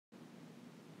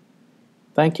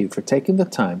Thank you for taking the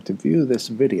time to view this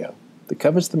video that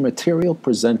covers the material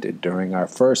presented during our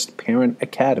first Parent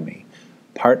Academy,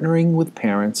 partnering with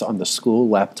parents on the school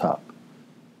laptop.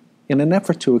 In an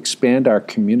effort to expand our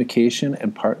communication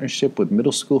and partnership with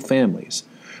middle school families,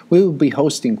 we will be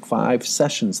hosting 5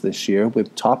 sessions this year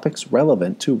with topics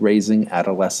relevant to raising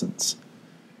adolescents.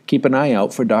 Keep an eye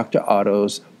out for Dr.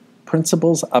 Otto's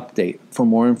Principals Update for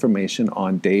more information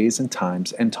on days and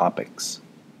times and topics.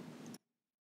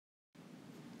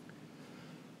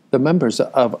 The members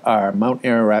of our Mount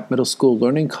Ararat Middle School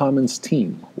Learning Commons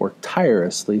team work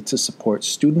tirelessly to support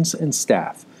students and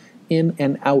staff in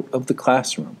and out of the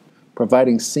classroom,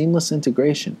 providing seamless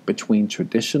integration between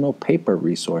traditional paper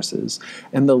resources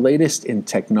and the latest in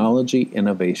technology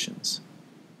innovations.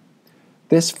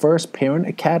 This first Parent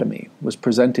Academy was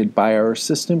presented by our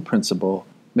Assistant Principal,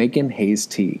 Megan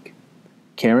Hayes-Teague,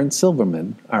 Karen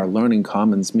Silverman, our Learning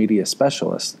Commons Media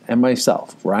Specialist, and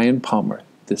myself, Ryan Palmer,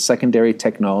 the Secondary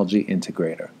Technology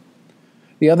Integrator.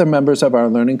 The other members of our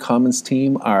Learning Commons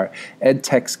team are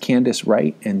EdTech's Candace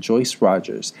Wright and Joyce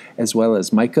Rogers, as well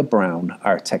as Micah Brown,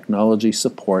 our Technology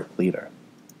Support Leader.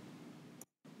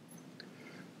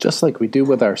 Just like we do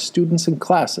with our students and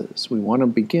classes, we want to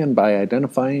begin by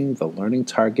identifying the learning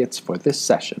targets for this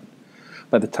session.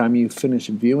 By the time you finish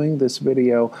viewing this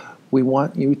video, we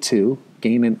want you to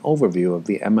gain an overview of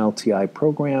the MLTI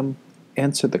program,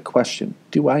 answer the question,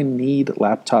 do I need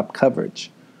laptop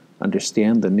coverage?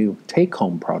 Understand the new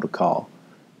take-home protocol,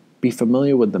 be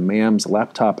familiar with the MAMS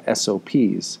laptop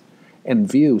SOPs, and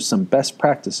view some best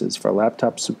practices for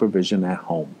laptop supervision at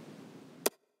home.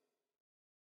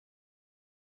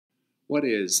 What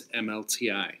is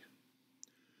MLTI?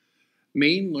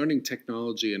 Maine Learning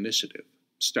Technology Initiative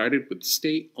started with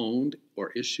state-owned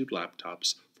or issued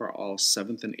laptops for all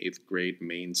 7th and 8th grade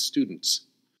Maine students.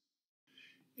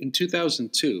 In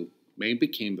 2002, Maine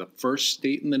became the first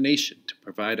state in the nation to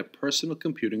provide a personal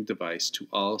computing device to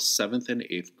all 7th and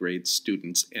 8th grade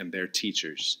students and their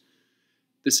teachers.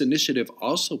 This initiative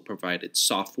also provided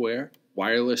software,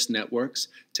 wireless networks,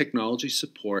 technology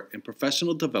support, and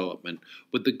professional development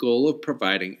with the goal of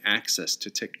providing access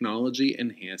to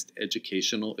technology-enhanced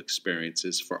educational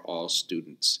experiences for all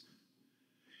students.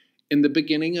 In the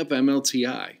beginning of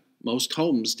MLTI, most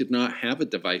homes did not have a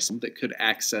device that could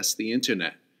access the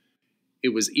internet.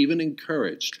 It was even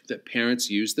encouraged that parents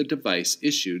use the device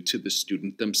issued to the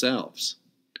student themselves.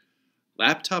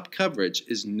 Laptop coverage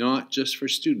is not just for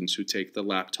students who take the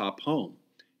laptop home.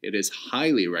 It is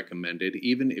highly recommended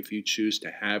even if you choose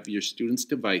to have your student's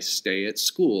device stay at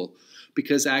school,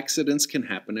 because accidents can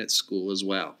happen at school as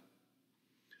well.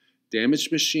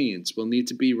 Damaged machines will need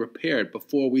to be repaired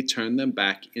before we turn them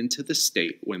back into the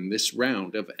state when this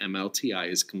round of MLTI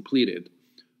is completed.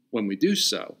 When we do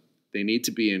so, they need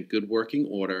to be in good working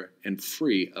order and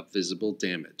free of visible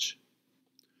damage.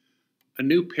 A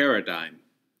new paradigm.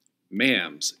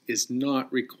 MAMS is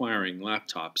not requiring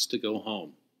laptops to go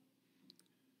home.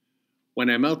 When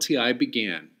MLTI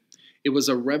began, it was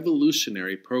a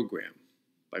revolutionary program.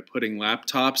 By putting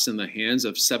laptops in the hands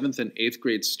of 7th and 8th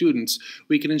grade students,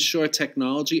 we can ensure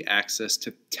technology access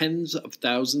to tens of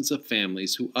thousands of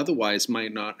families who otherwise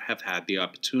might not have had the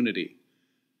opportunity.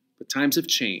 But times have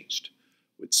changed.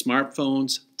 With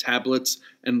smartphones, tablets,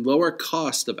 and lower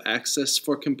cost of access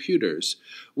for computers,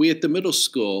 we at the middle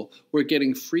school were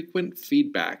getting frequent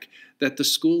feedback that the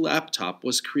school laptop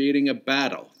was creating a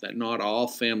battle that not all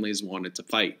families wanted to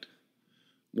fight.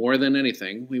 More than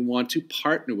anything, we want to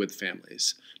partner with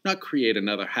families, not create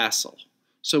another hassle.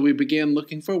 So we began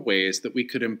looking for ways that we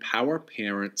could empower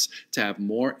parents to have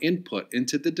more input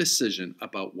into the decision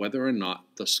about whether or not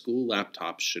the school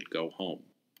laptops should go home.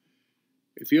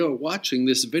 If you are watching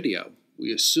this video,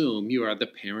 we assume you are the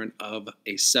parent of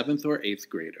a 7th or 8th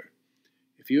grader.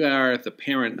 If you are the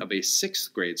parent of a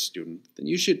 6th grade student, then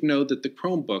you should know that the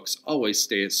Chromebooks always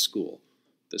stay at school.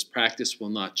 This practice will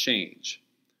not change.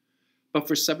 But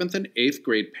for 7th and 8th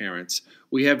grade parents,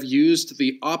 we have used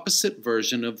the opposite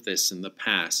version of this in the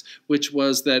past, which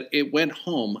was that it went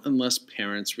home unless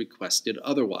parents requested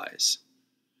otherwise.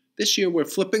 This year we're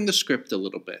flipping the script a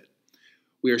little bit.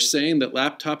 We are saying that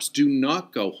laptops do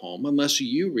not go home unless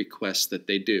you request that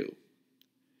they do.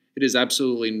 It is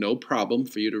absolutely no problem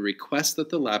for you to request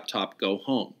that the laptop go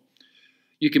home.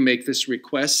 You can make this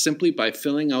request simply by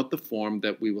filling out the form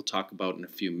that we will talk about in a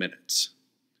few minutes.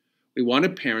 We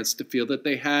wanted parents to feel that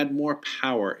they had more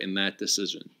power in that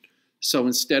decision. So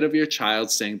instead of your child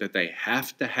saying that they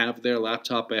have to have their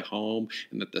laptop at home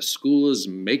and that the school is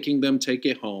making them take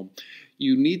it home,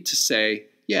 you need to say,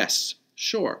 yes,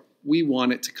 sure, we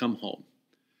want it to come home.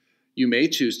 You may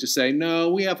choose to say,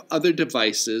 no, we have other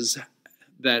devices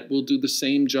that will do the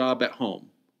same job at home,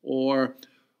 or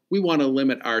we want to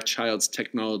limit our child's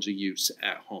technology use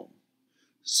at home.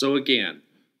 So again,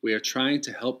 we are trying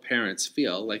to help parents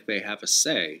feel like they have a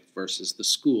say versus the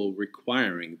school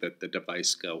requiring that the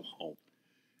device go home.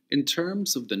 In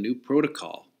terms of the new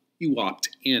protocol, you opt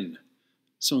in.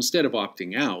 So instead of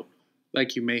opting out,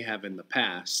 like you may have in the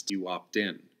past, you opt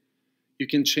in. You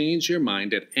can change your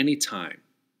mind at any time.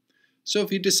 So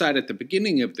if you decide at the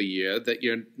beginning of the year that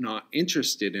you're not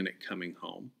interested in it coming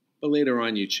home, but later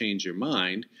on you change your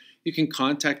mind, you can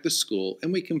contact the school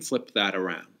and we can flip that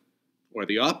around. Or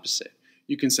the opposite.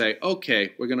 You can say,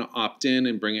 okay, we're going to opt in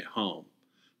and bring it home.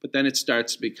 But then it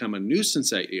starts to become a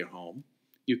nuisance at your home.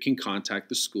 You can contact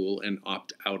the school and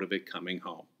opt out of it coming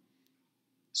home.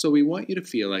 So we want you to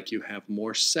feel like you have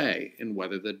more say in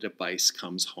whether the device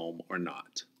comes home or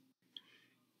not.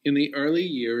 In the early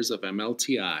years of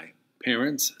MLTI,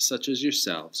 parents such as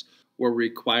yourselves were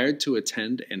required to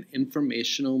attend an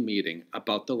informational meeting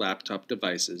about the laptop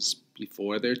devices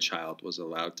before their child was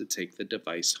allowed to take the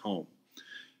device home.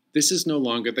 This is no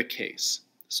longer the case,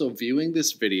 so viewing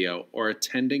this video or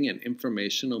attending an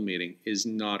informational meeting is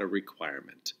not a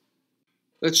requirement.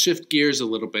 Let's shift gears a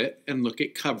little bit and look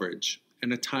at coverage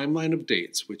and a timeline of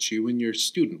dates which you and your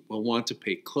student will want to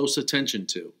pay close attention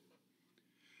to.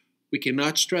 We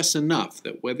cannot stress enough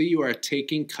that whether you are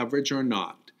taking coverage or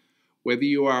not, whether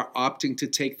you are opting to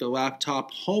take the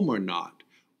laptop home or not,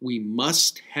 we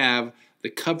must have the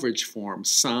coverage form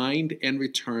signed and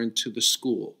returned to the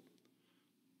school.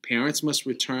 Parents must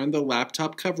return the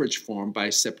laptop coverage form by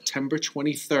September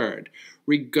 23rd,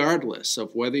 regardless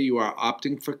of whether you are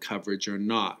opting for coverage or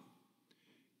not.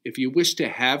 If you wish to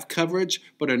have coverage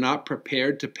but are not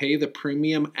prepared to pay the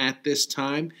premium at this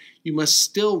time, you must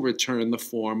still return the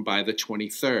form by the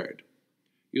 23rd.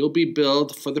 You'll be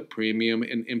billed for the premium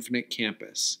in Infinite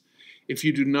Campus. If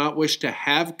you do not wish to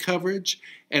have coverage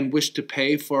and wish to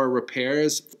pay for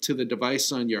repairs to the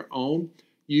device on your own,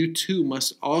 you too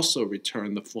must also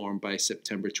return the form by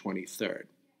September 23rd.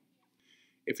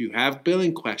 If you have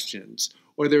billing questions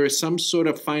or there is some sort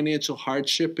of financial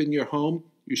hardship in your home,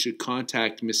 you should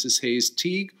contact Mrs. Hayes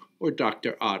Teague or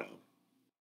Dr. Otto.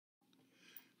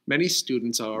 Many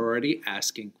students are already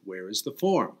asking, where is the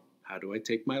form? How do I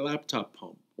take my laptop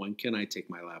home? When can I take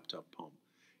my laptop home?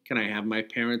 Can I have my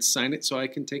parents sign it so I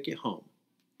can take it home?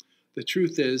 The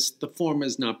truth is, the form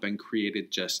has not been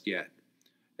created just yet.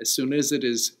 As soon as it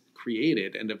is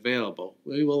created and available,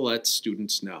 we will let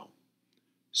students know.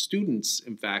 Students,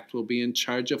 in fact, will be in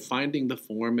charge of finding the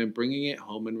form and bringing it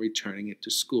home and returning it to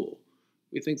school.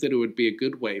 We think that it would be a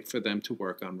good way for them to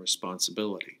work on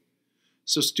responsibility.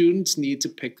 So students need to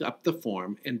pick up the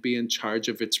form and be in charge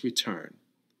of its return.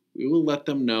 We will let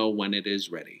them know when it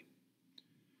is ready.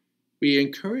 We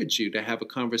encourage you to have a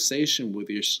conversation with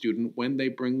your student when they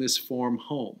bring this form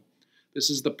home. This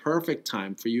is the perfect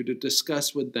time for you to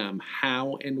discuss with them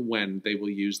how and when they will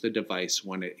use the device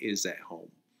when it is at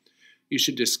home. You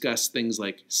should discuss things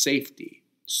like safety,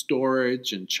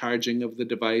 storage, and charging of the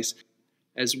device,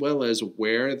 as well as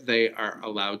where they are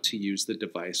allowed to use the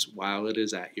device while it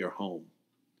is at your home.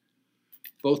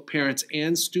 Both parents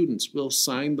and students will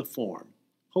sign the form,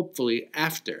 hopefully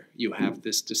after you have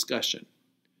this discussion.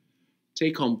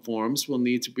 Take-home forms will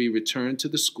need to be returned to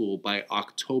the school by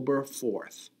October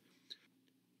 4th.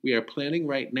 We are planning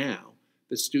right now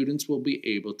that students will be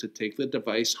able to take the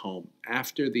device home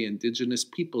after the Indigenous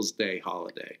Peoples Day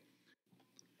holiday.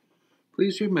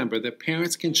 Please remember that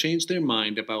parents can change their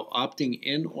mind about opting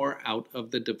in or out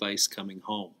of the device coming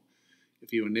home.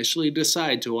 If you initially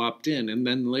decide to opt in and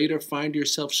then later find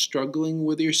yourself struggling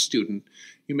with your student,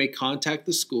 you may contact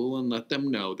the school and let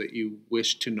them know that you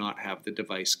wish to not have the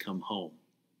device come home.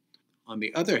 On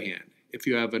the other hand, if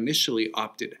you have initially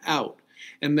opted out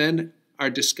and then are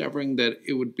discovering that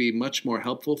it would be much more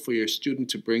helpful for your student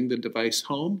to bring the device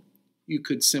home, you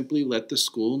could simply let the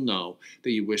school know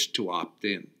that you wish to opt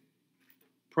in.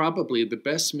 Probably the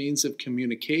best means of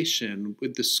communication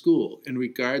with the school in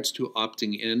regards to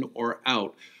opting in or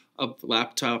out of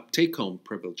laptop take-home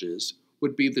privileges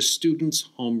would be the student's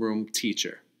homeroom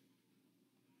teacher.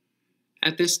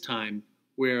 At this time,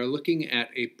 we are looking at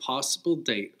a possible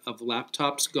date of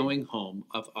laptops going home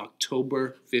of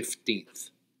October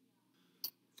 15th.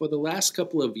 For the last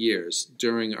couple of years,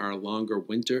 during our longer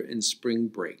winter and spring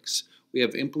breaks, we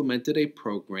have implemented a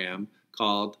program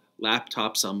called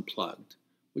Laptops Unplugged,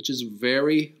 which is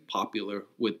very popular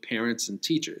with parents and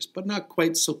teachers, but not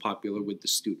quite so popular with the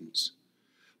students.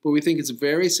 But we think it's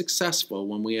very successful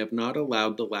when we have not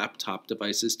allowed the laptop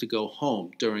devices to go home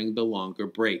during the longer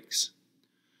breaks.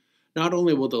 Not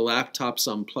only will the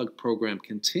Laptops Unplugged program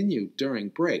continue during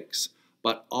breaks,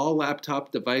 but all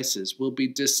laptop devices will be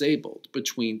disabled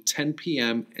between 10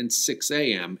 p.m. and 6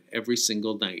 a.m. every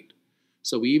single night.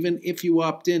 So even if you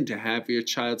opt in to have your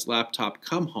child's laptop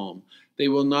come home, they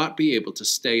will not be able to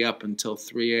stay up until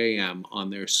 3 a.m. on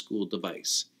their school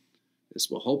device. This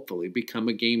will hopefully become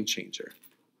a game changer.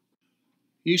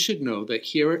 You should know that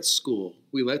here at school,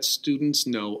 we let students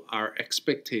know our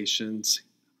expectations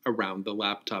around the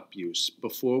laptop use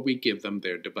before we give them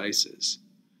their devices.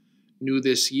 New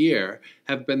this year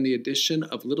have been the addition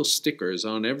of little stickers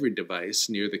on every device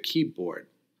near the keyboard.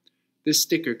 This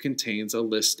sticker contains a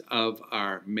list of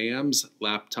our MAMS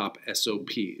laptop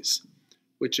SOPs,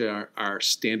 which are our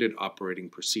standard operating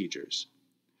procedures.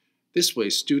 This way,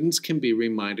 students can be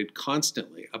reminded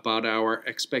constantly about our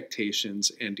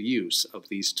expectations and use of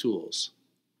these tools.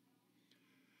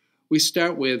 We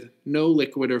start with no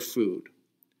liquid or food.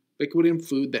 Liquid and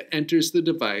food that enters the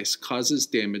device causes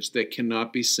damage that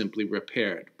cannot be simply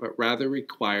repaired, but rather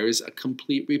requires a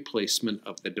complete replacement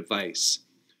of the device.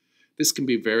 This can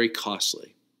be very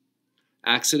costly.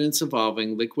 Accidents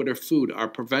involving liquid or food are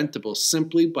preventable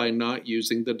simply by not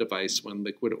using the device when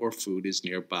liquid or food is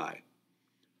nearby.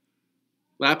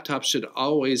 Laptops should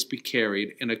always be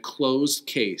carried in a closed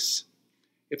case.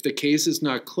 If the case is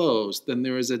not closed, then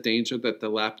there is a danger that the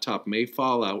laptop may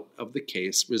fall out of the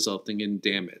case, resulting in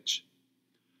damage.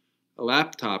 A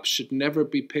laptop should never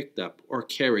be picked up or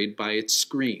carried by its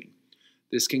screen.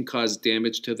 This can cause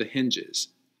damage to the hinges.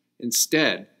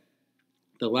 Instead,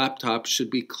 the laptop should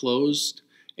be closed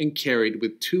and carried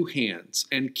with 2 hands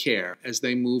and care as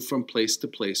they move from place to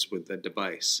place with the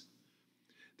device.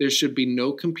 There should be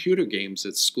no computer games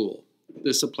at school.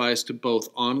 This applies to both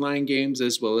online games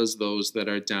as well as those that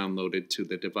are downloaded to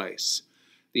the device.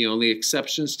 The only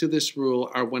exceptions to this rule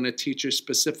are when a teacher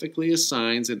specifically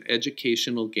assigns an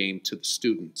educational game to the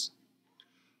students.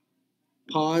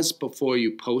 Pause before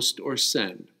you post or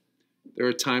send. There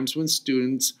are times when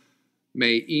students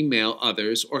may email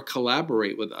others or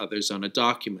collaborate with others on a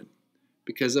document.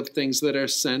 Because of things that are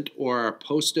sent or are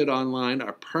posted online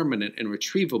are permanent and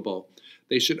retrievable,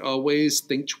 they should always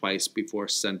think twice before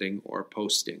sending or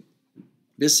posting.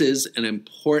 This is an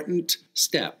important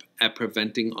step at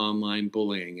preventing online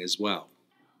bullying as well.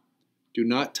 Do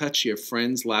not touch your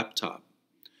friend's laptop.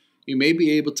 You may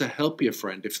be able to help your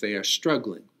friend if they are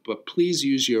struggling, but please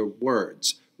use your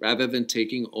words rather than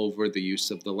taking over the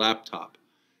use of the laptop.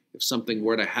 If something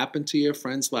were to happen to your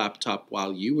friend's laptop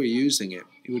while you were using it,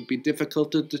 it would be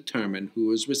difficult to determine who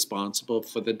was responsible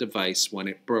for the device when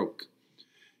it broke.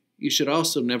 You should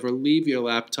also never leave your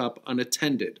laptop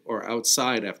unattended or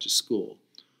outside after school.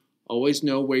 Always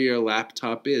know where your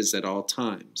laptop is at all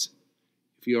times.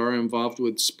 If you are involved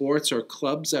with sports or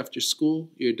clubs after school,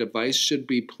 your device should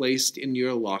be placed in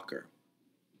your locker.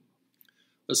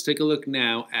 Let's take a look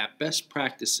now at best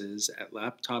practices at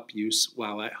laptop use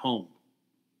while at home.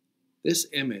 This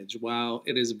image, while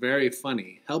it is very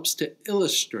funny, helps to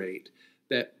illustrate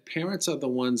that parents are the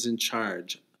ones in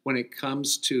charge when it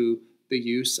comes to the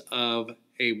use of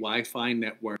a Wi-Fi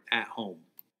network at home.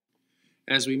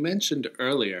 As we mentioned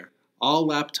earlier, all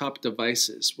laptop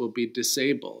devices will be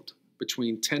disabled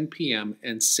between 10 p.m.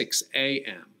 and 6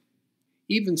 a.m.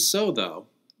 Even so, though,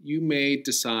 you may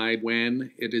decide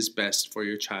when it is best for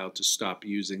your child to stop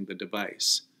using the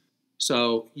device.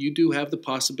 So you do have the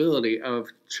possibility of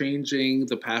changing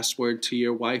the password to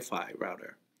your Wi-Fi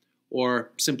router,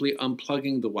 or simply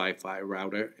unplugging the Wi-Fi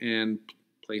router and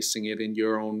placing it in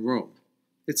your own room.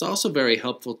 It's also very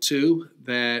helpful too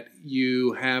that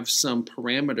you have some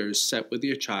parameters set with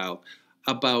your child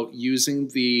about using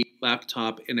the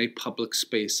laptop in a public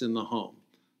space in the home.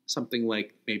 Something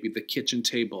like maybe the kitchen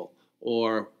table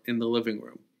or in the living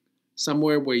room.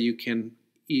 Somewhere where you can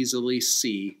easily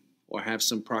see or have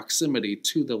some proximity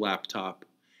to the laptop,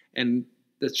 and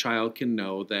the child can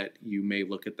know that you may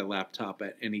look at the laptop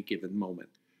at any given moment.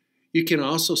 You can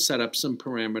also set up some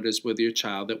parameters with your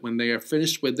child that when they are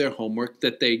finished with their homework,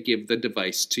 that they give the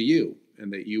device to you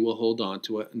and that you will hold on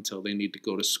to it until they need to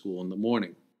go to school in the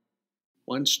morning.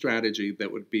 One strategy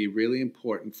that would be really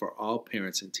important for all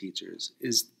parents and teachers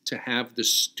is to have the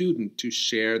student to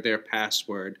share their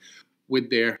password with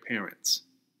their parents.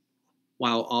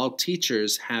 While all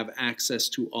teachers have access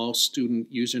to all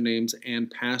student usernames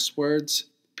and passwords,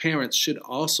 parents should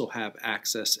also have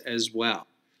access as well.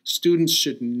 Students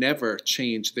should never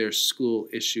change their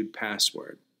school-issued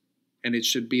password, and it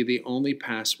should be the only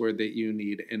password that you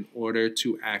need in order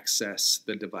to access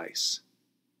the device.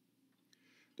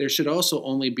 There should also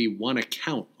only be one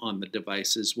account on the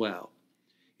device as well.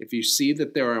 If you see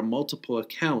that there are multiple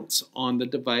accounts on the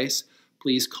device,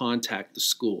 please contact the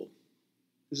school.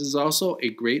 This is also a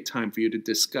great time for you to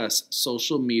discuss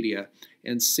social media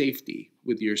and safety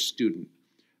with your student.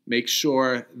 Make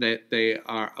sure that they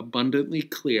are abundantly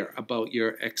clear about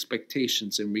your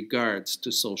expectations in regards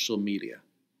to social media.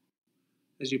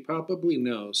 As you probably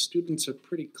know, students are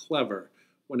pretty clever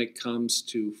when it comes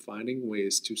to finding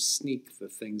ways to sneak the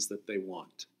things that they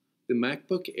want. The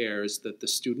MacBook Airs that the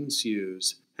students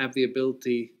use have the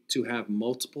ability to have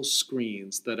multiple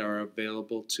screens that are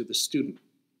available to the student.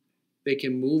 They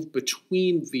can move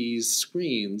between these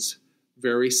screens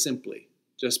very simply,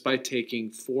 just by taking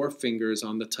 4 fingers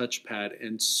on the touchpad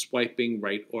and swiping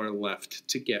right or left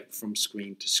to get from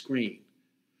screen to screen.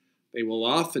 They will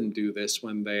often do this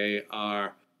when they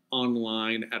are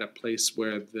online at a place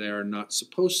where they're not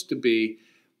supposed to be,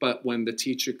 but when the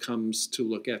teacher comes to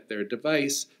look at their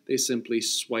device, they simply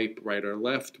swipe right or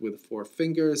left with 4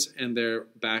 fingers and they're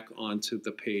back onto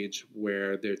the page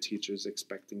where their teacher is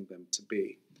expecting them to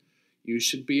be. You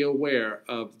should be aware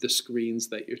of the screens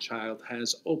that your child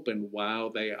has open while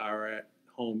they are at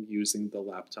home using the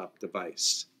laptop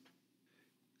device.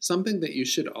 Something that you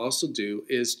should also do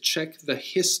is check the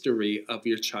history of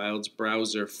your child's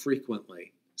browser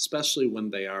frequently, especially when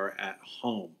they are at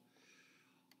home.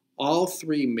 All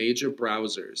 3 major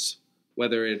browsers,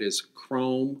 whether it is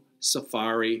Chrome,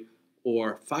 Safari,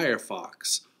 or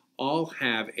Firefox, all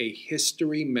have a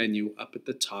history menu up at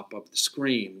the top of the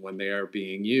screen when they are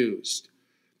being used.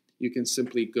 You can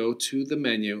simply go to the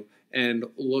menu and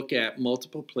look at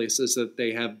multiple places that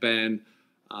they have been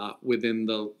within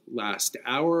the last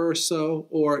hour or so,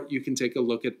 or you can take a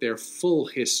look at their full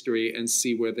history and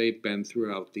see where they've been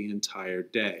throughout the entire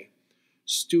day.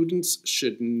 Students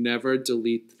should never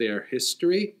delete their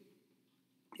history.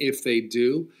 If they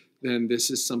do, then this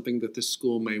is something that the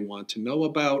school may want to know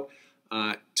about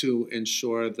to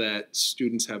ensure that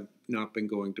students have not been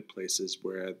going to places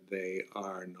where they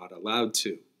are not allowed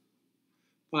to.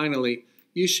 Finally,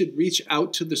 you should reach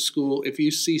out to the school if you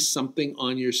see something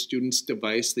on your student's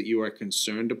device that you are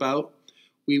concerned about.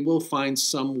 We will find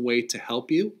some way to help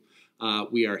you.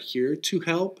 We are here to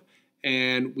help,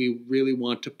 and we really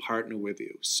want to partner with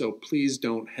you. So please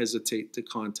don't hesitate to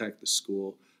contact the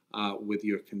school with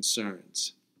your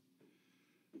concerns.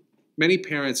 Many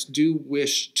parents do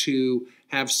wish to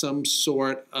have some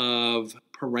sort of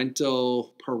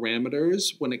parental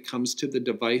parameters when it comes to the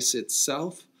device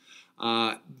itself.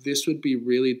 This would be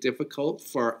really difficult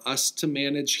for us to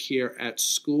manage here at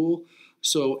school.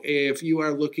 So if you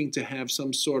are looking to have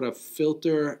some sort of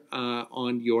filter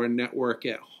on your network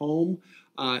at home,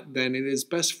 then it is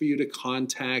best for you to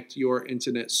contact your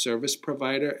internet service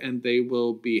provider, and they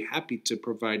will be happy to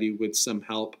provide you with some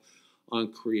help on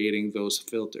creating those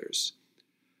filters.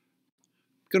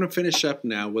 I'm going to finish up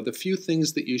now with a few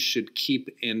things that you should keep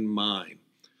in mind.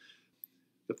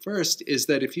 The first is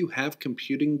that if you have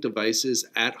computing devices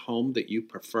at home that you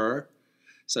prefer,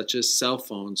 such as cell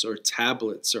phones or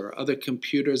tablets or other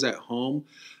computers at home,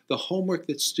 the homework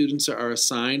that students are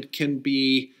assigned can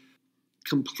be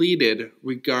completed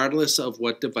regardless of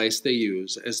what device they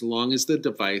use, as long as the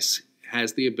device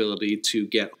has the ability to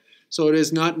get. So it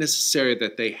is not necessary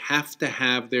that they have to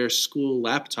have their school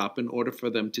laptop in order for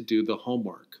them to do the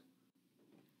homework.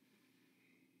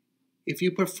 If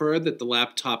you prefer that the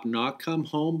laptop not come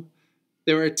home,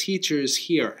 there are teachers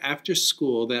here after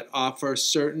school that offer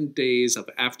certain days of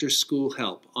after-school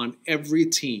help on every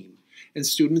team, and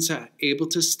students are able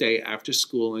to stay after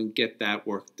school and get that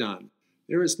work done.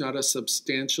 There is not a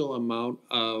substantial amount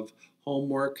of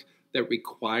homework that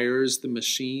requires the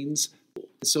machines,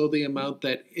 so the amount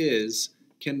that is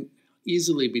can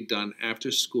easily be done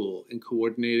after school and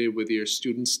coordinated with your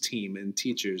students' team and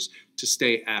teachers to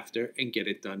stay after and get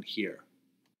it done here.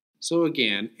 So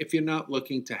again, if you're not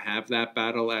looking to have that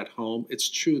battle at home, it's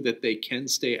true that they can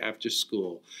stay after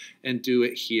school and do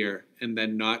it here and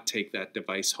then not take that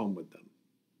device home with them.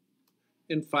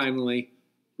 And finally,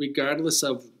 regardless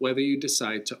of whether you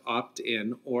decide to opt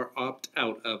in or opt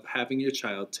out of having your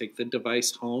child take the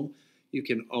device home, you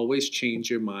can always change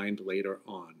your mind later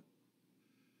on.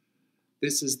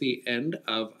 This is the end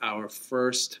of our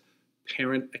first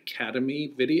Parent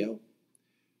Academy video.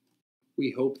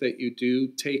 We hope that you do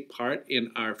take part in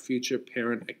our future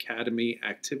Parent Academy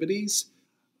activities.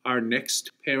 Our next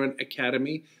Parent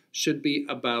Academy should be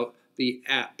about the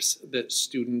apps that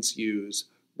students use,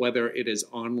 whether it is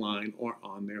online or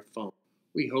on their phone.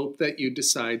 We hope that you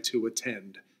decide to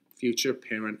attend future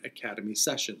Parent Academy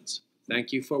sessions.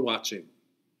 Thank you for watching.